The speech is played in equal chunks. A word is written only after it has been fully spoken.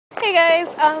Hey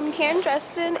guys, here in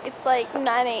Dresden, it's like 9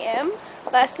 a.m.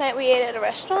 Last night we ate at a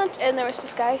restaurant and there was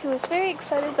this guy who was very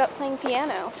excited about playing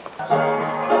piano.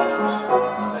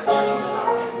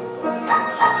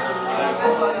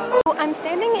 So I'm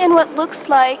standing in what looks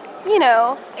like,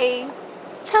 a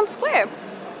town square.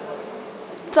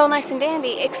 It's all nice and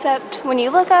dandy, except when you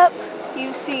look up,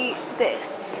 you see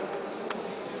this.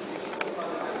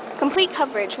 Complete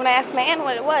coverage. When I asked my aunt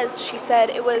what it was, she said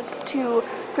it was to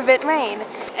prevent rain.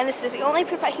 And this is the only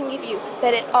proof I can give you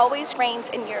that it always rains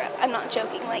in Europe. I'm not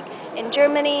joking. Like in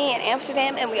Germany and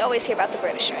Amsterdam, and we always hear about the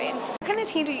British rain. What kind of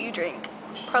tea do you drink?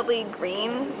 Probably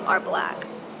green or black.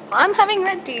 Well, I'm having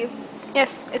red tea.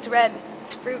 Yes, it's red.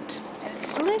 It's fruit. And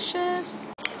it's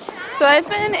delicious. So I've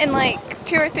been in like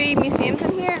 2 or 3 museums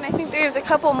in here, and I think there's a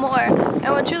couple more.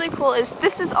 And what's really cool is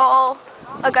this is all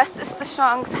Augustus the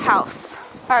Strong's house.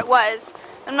 Or it was.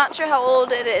 I'm not sure how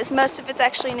old it is. Most of it's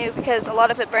actually new because a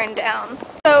lot of it burned down.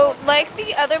 So like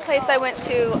the other place I went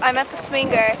to, I'm at the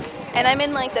Swinger, and I'm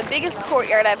in like the biggest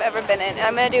courtyard I've ever been in. And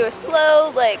I'm going to do a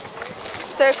slow like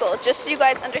circle just so you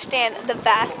guys understand the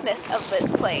vastness of this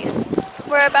place.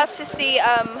 We're about to see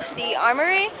the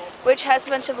armory, which has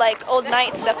a bunch of like old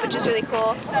knight stuff, which is really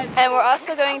cool. And we're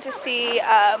also going to see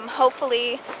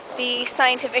hopefully the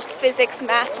scientific physics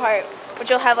math part, which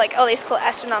will have like all these cool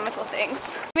astronomical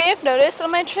things. You may have noticed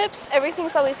on my trips,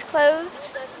 everything's always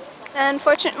closed. And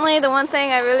fortunately, the one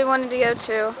thing I really wanted to go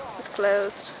to is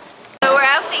closed. So we're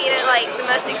out to eat at like the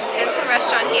most expensive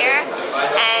restaurant here.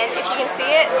 And if you can see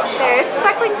it, there's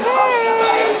suckling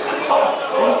pigs.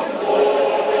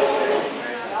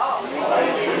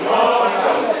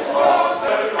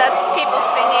 That's people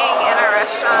singing in our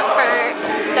restaurant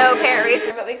for no apparent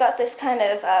reason, but we got this kind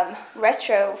of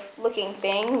retro looking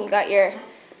thing. You got your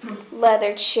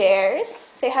leather chairs.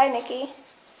 Say hi, Nikki.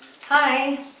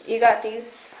 Hi. You got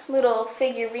these little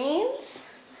figurines,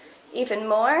 even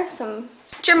more, some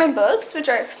German books, which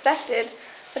are expected,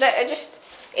 but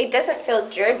it doesn't feel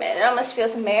German, it almost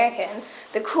feels American.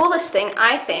 The coolest thing,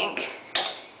 I think,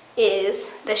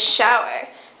 is the shower,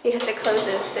 because it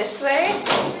closes this way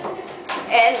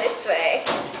and this way,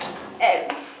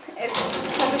 and it's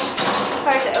kind of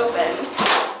hard to open,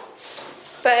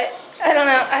 but I don't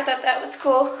know, I thought that was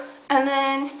cool. And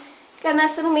then you got a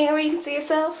nice little mirror where you can see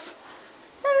yourself,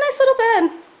 and a nice little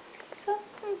bed. So,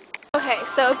 okay,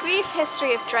 so a brief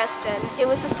history of Dresden. It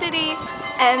was a city,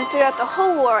 and throughout the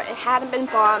whole war it hadn't been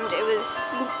bombed. It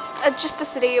was just a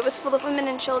city. It was full of women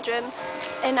and children,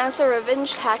 and as a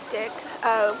revenge tactic,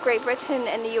 Great Britain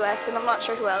and the US, and I'm not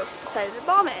sure who else, decided to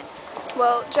bomb it.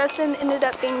 Well, Dresden ended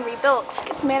up being rebuilt.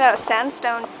 It's made out of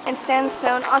sandstone, and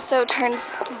sandstone also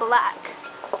turns black.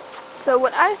 So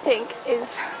what I think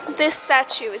is this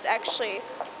statue is actually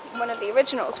one of the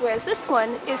originals, whereas this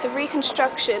one is a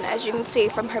reconstruction, as you can see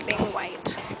from her being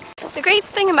white. The great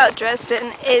thing about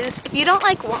Dresden is if you don't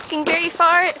like walking very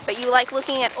far, but you like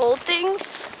looking at old things,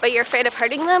 but you're afraid of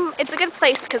hurting them, it's a good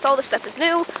place because all the stuff is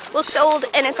new, looks old,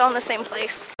 and it's all in the same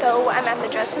place. So I'm at the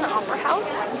Dresden Opera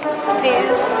House. It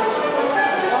is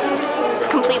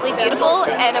completely beautiful,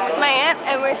 and I'm with my aunt,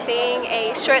 and we're seeing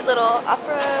a short little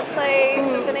opera play,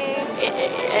 symphony.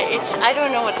 I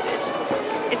don't know what it is.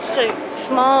 It's a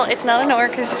small, it's not an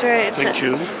orchestra, it's Thank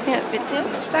you. Yeah, bitte.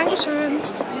 Dankeschön.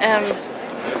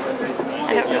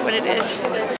 I don't know what it is.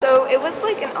 So it was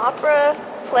like an opera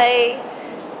play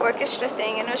orchestra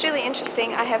thing, and it was really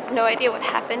interesting. I have no idea what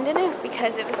happened in it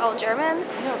because it was all German.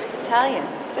 No, it was Italian.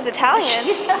 It was Italian?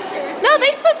 No,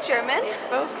 they spoke German. They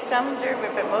spoke some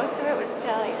German, but most of it was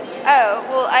Italian. Oh,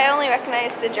 well, I only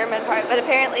recognized the German part, but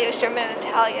apparently it was German and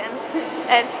Italian.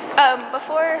 And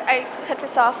before I cut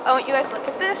this off, I want you guys to look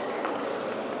at this.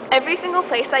 Every single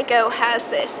place I go has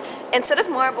this. Instead of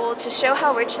marble, to show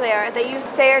how rich they are, they use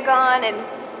Saragon and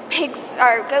pigs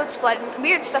or goat's blood and some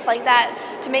weird stuff like that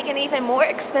to make an even more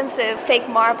expensive fake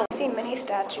marble. I've seen many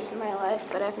statues in my life,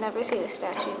 but I've never seen a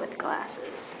statue with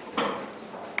glasses.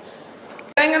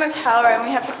 Going on a tower, and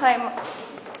we have to climb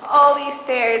all these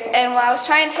stairs, and while I was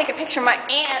trying to take a picture, my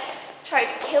aunt tried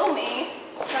to kill me.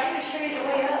 She's trying to show you the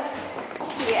way up.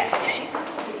 Yeah, she's a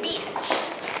bitch.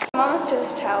 I'm almost to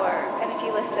this tower, and if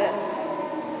you listen,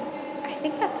 I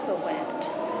think that's the wind.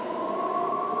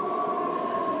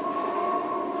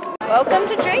 Welcome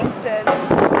to Dresden.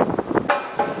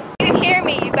 You can hear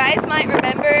me. You guys might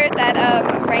remember that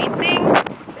rain thing.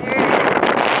 There it is.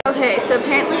 Okay, so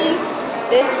apparently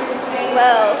this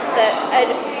well that I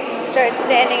just started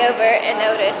standing over and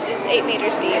noticed is 8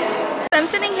 meters deep. So I'm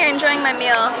sitting here enjoying my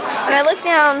meal, and I look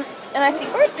down and I see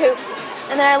bird poop,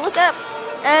 and then I look up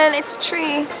and it's a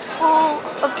tree full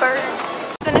of birds.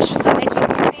 Finished with the nature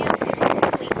museum. It was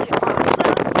completely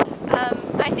awesome.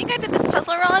 I think I did this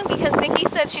puzzle wrong. long because Nikki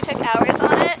said she took hours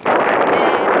on it,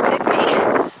 and it took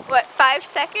me, what, 5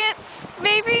 seconds,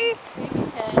 maybe?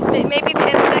 Maybe 10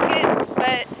 seconds,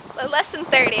 but less than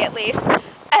 30 at least.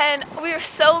 And we were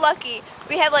so lucky.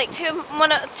 We had like two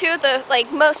of the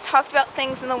like most talked about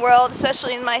things in the world,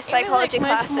 especially in my psychology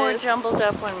classes. Much more jumbled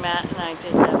up when Matt and I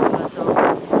did that puzzle.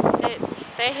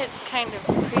 They had kind of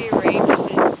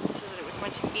prearranged it so that it was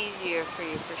much easier for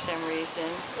you for some reason.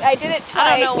 I did it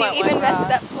twice. You even messed it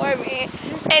wrong. up for me.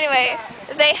 Anyway,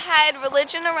 they had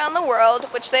religion around the world,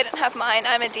 which they didn't have mine.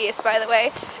 I'm a deist, by the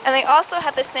way. And they also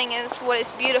had this thing is what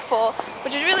is beautiful,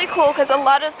 which is really cool because a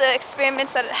lot of the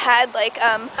experiments that it had, like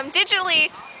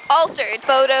digitally altered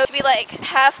photos to be like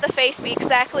half the face be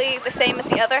exactly the same as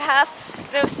the other half.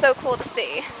 And it was so cool to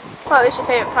see. What was your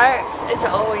favorite part? It's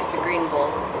always the green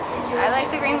bowl. I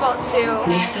like the green bowl too.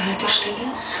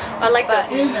 I like those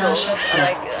noodles. I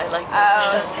like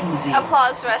those.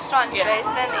 Applause Restaurant in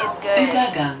Dresden is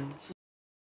good.